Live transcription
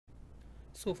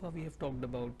So far we have talked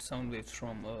about sound waves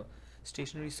from a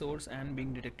stationary source and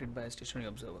being detected by a stationary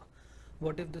observer.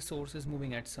 What if the source is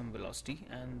moving at some velocity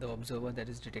and the observer that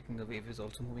is detecting the wave is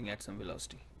also moving at some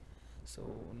velocity? So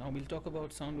now we'll talk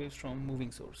about sound waves from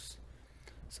moving source.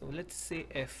 So let's say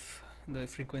f, the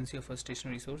frequency of a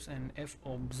stationary source, and f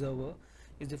observer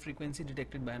is the frequency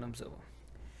detected by an observer.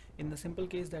 In the simple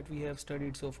case that we have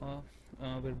studied so far,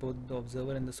 where both the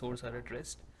observer and the source are at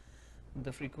rest,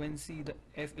 the frequency, the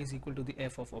f, is equal to the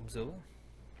f of observer.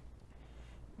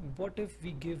 What if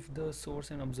we give the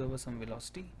source and observer some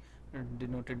velocity,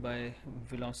 denoted by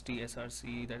velocity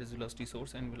src, that is velocity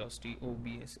source, and velocity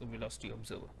obs, or velocity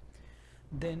observer?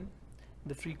 Then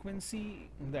the frequency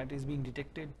that is being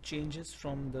detected changes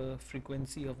from the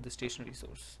frequency of the stationary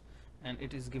source, and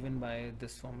it is given by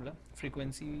this formula.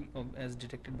 Frequency as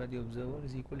detected by the observer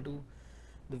is equal to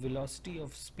the velocity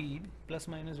of speed plus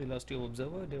minus velocity of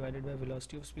observer divided by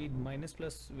velocity of speed minus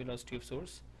plus velocity of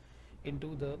source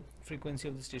into the frequency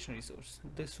of the stationary source.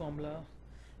 This formula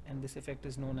and this effect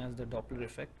is known as the Doppler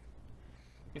effect.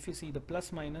 If you see, the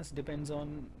plus minus depends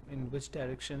on in which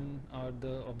direction are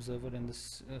the observer and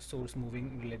the source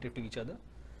moving relative to each other,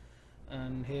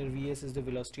 and here Vs is the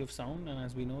velocity of sound, and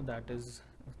as we know that is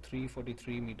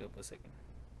 343 meter per second.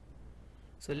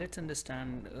 So let's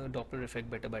understand Doppler effect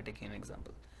better by taking an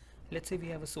example. Let's say we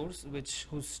have a source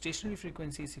whose stationary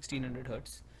frequency is 1600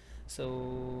 Hertz.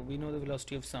 So we know the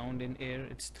velocity of sound in air,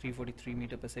 it's 343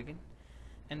 meter per second.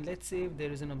 And let's say there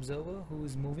is an observer who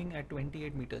is moving at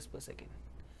 28 meters per second.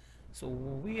 So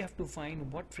we have to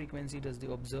find what frequency does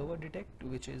the observer detect,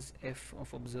 which is f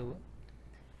of observer.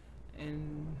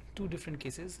 In two different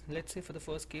cases, let's say for the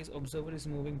first case, observer is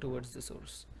moving towards the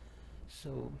source.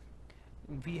 So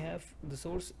we have the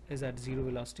source is at 0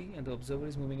 velocity and the observer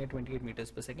is moving at 28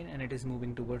 meters per second, and it is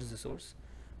moving towards the source.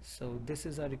 So this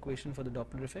is our equation for the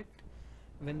Doppler effect.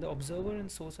 When the observer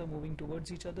and source are moving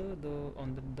towards each other,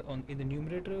 in the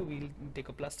numerator we'll take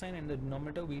a plus sign, and the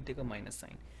denominator we'll take a minus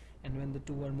sign. And when the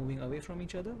two are moving away from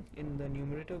each other, in the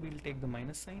numerator we'll take the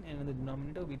minus sign, and in the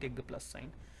denominator we take the plus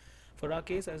sign. For our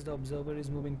case, as the observer is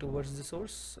moving towards the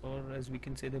source, or as we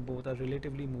can say they both are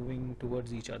relatively moving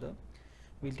towards each other,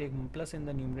 we'll take plus in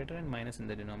the numerator and minus in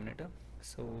the denominator.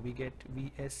 So we get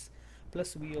Vs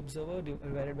plus V observer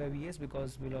divided by Vs,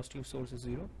 because velocity of source is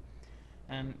 0.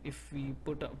 And if we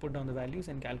put down the values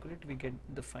and calculate, we get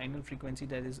the final frequency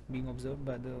that is being observed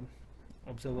by the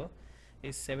observer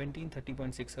is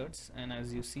 1730.6 Hertz, and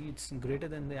as you see, it's greater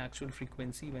than the actual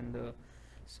frequency when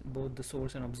both the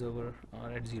source and observer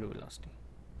are at 0 velocity.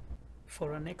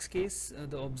 For our next case,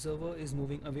 the observer is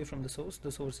moving away from the source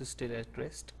is still at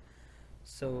rest.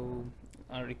 So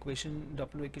our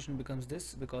Doppler equation becomes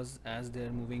this, because as they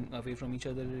are moving away from each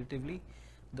other relatively,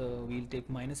 we'll take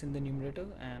minus in the numerator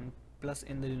and plus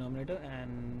in the denominator,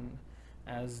 and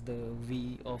as the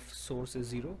V of source is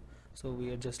 0, so we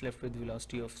are just left with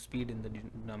velocity of speed in the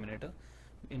denominator,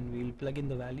 and we'll plug in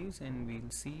the values and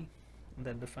we'll see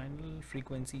that the final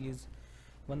frequency is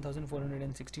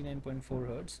 1469.4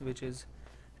 Hertz, which is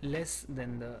less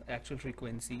than the actual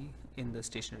frequency in the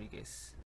stationary case.